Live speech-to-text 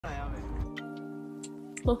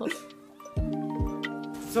So guys,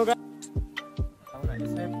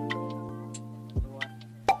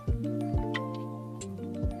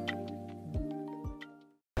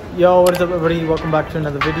 yo, what is up everybody, welcome back to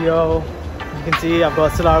another video. You can see I've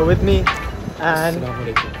got Salar with me and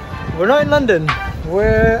we're not in London,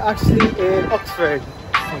 we're actually in Oxford.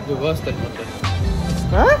 The worst in London.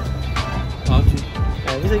 Huh? Aren't you?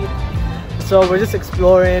 So we're just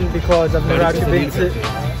exploring because I've never actually been to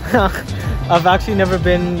I've actually never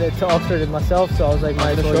been to Oxford myself, so I was like,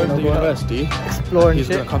 might as well the university. Exploring He's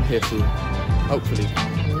shit. gonna come here soon, hopefully.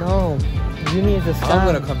 No, uni is a scam. I'm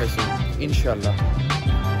gonna come here soon, inshallah.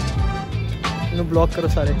 Block karo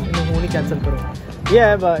sare, cancel karo.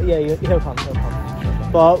 Yeah, but yeah, he'll come.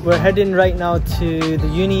 But we're heading right now to the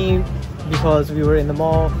uni because we were in the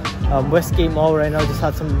mall, Westgate Mall right now. Just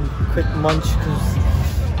had some quick munch because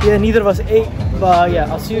yeah, neither of us ate. But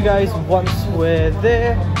yeah, I'll see you guys once we're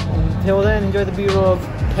there. Until then, enjoy the B-roll of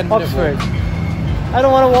Oxford. I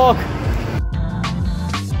don't want to walk.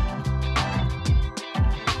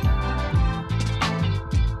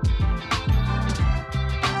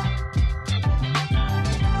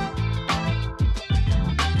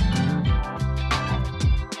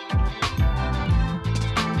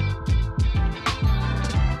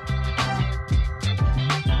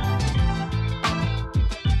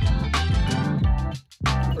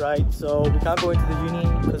 Right, so we can't go into the uni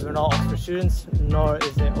because we're not Oxford students, nor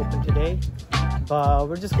is it open today. But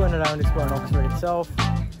we're just going around exploring Oxford itself,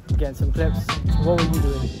 getting some clips. What were you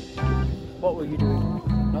doing? What were you doing?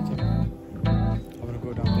 Nothing. I'm gonna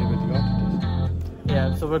go down there with the artist.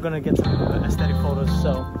 Yeah, so we're gonna get some aesthetic photos.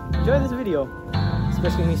 So enjoy this video,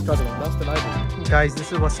 especially me struggling. That's the library. Guys,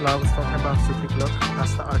 this is what Salah was talking about. So take a look.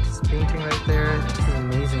 That's the artist painting right there. This is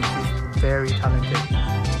amazing. She's very talented.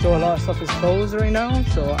 So a lot of stuff is closed right now,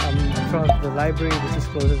 so I'm in front of the library, which is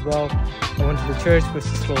closed as well. I went to the church, which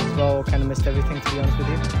is closed as well. Kind of missed everything, to be honest with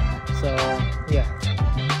you. So yeah,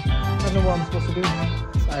 I don't know what I'm supposed to do.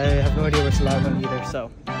 I have no idea where to live on either. So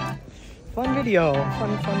fun video,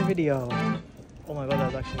 fun video. Oh my god,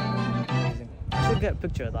 that was actually amazing. I should get a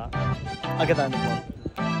picture of that. I'll get that in the vlog.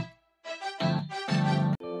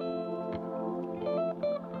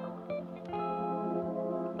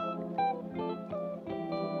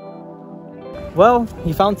 Well,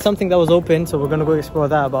 he found something that was open, so we're gonna go explore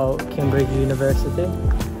that about Cambridge University.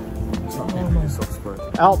 It's not Cambridge, it's Oxford.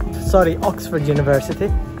 Oh, sorry, Oxford University.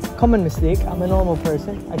 Common mistake. I'm a normal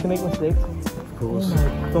person. I can make mistakes. Of course.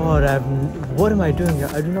 Oh my god, what am I doing here?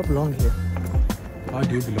 I do not belong here. I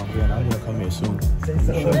do belong here and I'm gonna come here soon.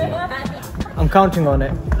 I'm counting on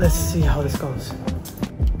it. Let's see how this goes.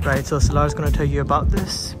 Right, so Salar's gonna tell you about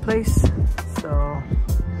this place. So,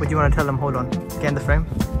 what do you want to tell him? Hold on. Get in the frame.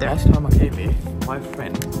 There. Last time I came here, my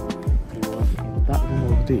friend, he was that room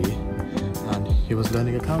over there and he was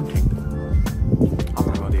learning accounting. I'm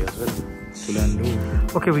gonna go there as well to learn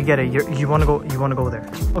law. Okay, we get it. You wanna go there.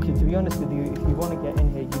 Okay, to be honest with you, if you wanna get in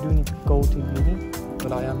here, you do need to go to uni.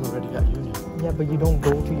 Well, I am already at uni. Yeah, but you don't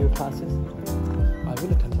go to your classes. I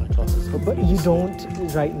will attend my classes. But you don't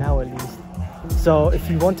right now, at least. So if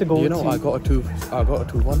you want to go, you know, I got a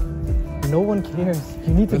 2-1. No one cares.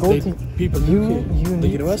 You need to go to people. The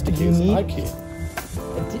university cares. I care.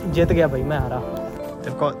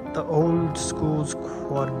 They've got the old school's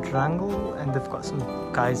quadrangle and they've got some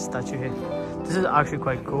guy's statue here. This is actually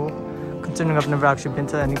quite cool, considering I've never actually been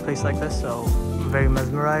to any place like this, so I'm very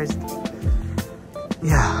mesmerized.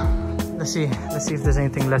 Yeah, let's see if there's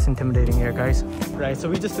anything less intimidating here, guys. Right, so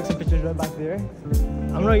we just took some pictures right back there.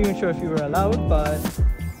 I'm not even sure if you were allowed, but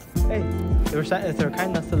hey, they were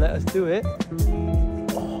kind enough to let us do it.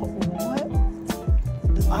 Oh, what?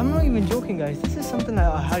 I'm not even joking, guys. This is something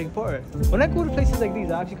like Harry Potter. When I go to places like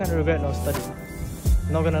these, I actually kind of regret not studying.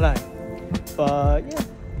 Not gonna lie. But yeah,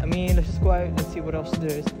 I mean, let's just go out and see what else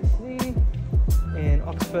there is to see in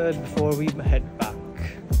Oxford before we head back.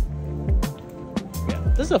 Yeah,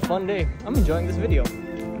 this is a fun day. I'm enjoying this video.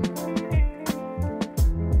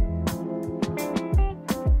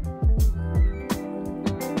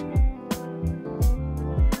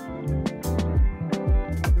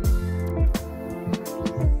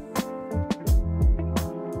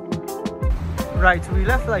 Right, so we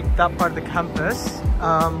left like that part of the campus.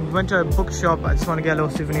 We went to a bookshop. I just want to get a little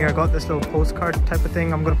souvenir. I got this little postcard type of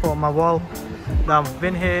thing I'm going to put on my wall. Now I've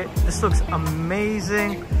been here. This looks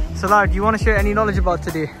amazing. Salar, do you want to share any knowledge about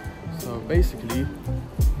today? So basically,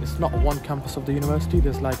 it's not one campus of the university.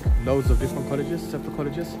 There's like loads of different colleges, separate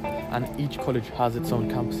colleges, and each college has its own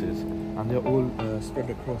campuses, and they're all spread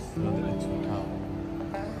across the entire town.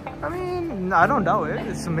 I mean, I don't doubt it.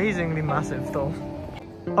 It's amazingly massive though.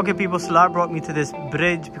 Okay people, Salar brought me to this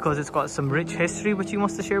bridge because it's got some rich history which he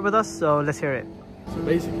wants to share with us, so let's hear it. So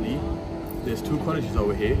basically, there's two colleges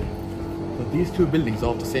over here, but these two buildings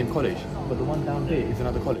are of the same college, but the one down there is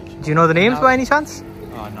another college. Do you know the names by any chance?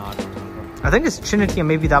 No, I don't know. I think it's Trinity and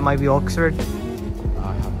maybe that might be Oxford.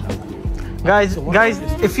 I have no clue. Guys,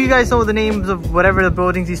 if you guys know the names of whatever the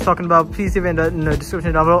buildings he's talking about, please leave it in the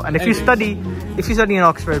description down below. And if you study in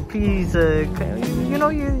Oxford, please, you know,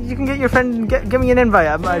 you can get your friend, get me an invite.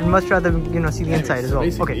 I'd much rather, you know, see the inside as well.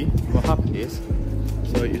 Basically, what happened is,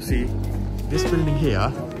 so you see this building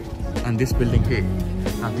here and this building here.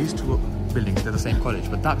 Now these two buildings, they're the same college,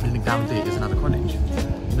 but that building down there is another college.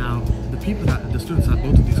 Now the students at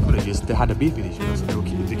both of these colleges, they had a beef with each other, so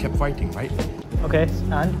they kept fighting, right? Okay,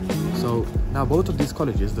 and so now both of these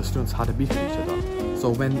colleges, the students had a beef with each other. So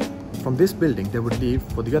when from this building they would leave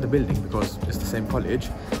for the other building because it's the same college,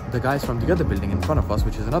 the guys from the other building in front of us,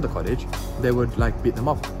 which is another college, they would like beat them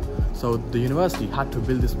up. So the university had to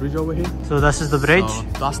build this bridge over here. So this is the bridge? So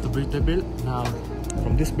that's the bridge they built. Now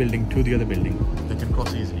from this building to the other building, they can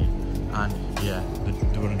cross easily, and yeah, they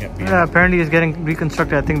wouldn't get beat. Yeah, apparently it's getting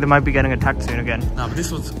reconstructed. I think they might be getting attacked soon again. No, but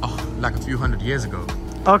this was like a few hundred years ago.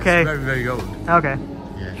 Okay. It's very, very old. Okay.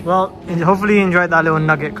 Yeah. Well, hopefully you enjoyed that little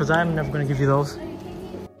nugget, because I'm never going to give you those.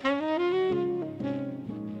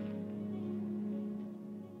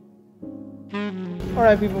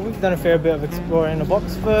 Alright people, we've done a fair bit of exploring of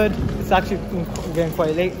Oxford. It's actually getting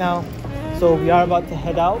quite late now, so we are about to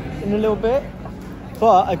head out in a little bit.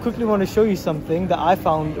 But I quickly want to show you something that I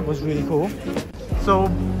found was really cool. So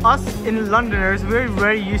us in Londoners, we're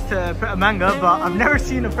very used to pret a manga, but I've never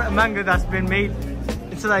seen a pret a manga that's been made.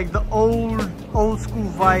 It's like the old school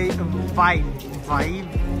vibe.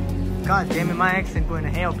 God damn it, my accent going to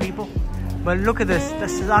hell, people. But look at this.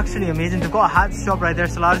 This is actually amazing. They've got a hat shop right there.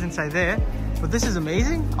 Salar's inside there. But this is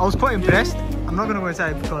amazing. I was quite impressed. I'm not going to go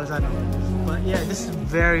inside because I don't know. But yeah, this is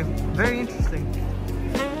very, very interesting.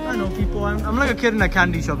 I know people. I'm like a kid in a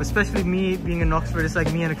candy shop. Especially me being in Oxford. It's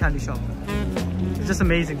like me in a candy shop. It's just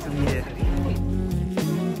amazing to be here.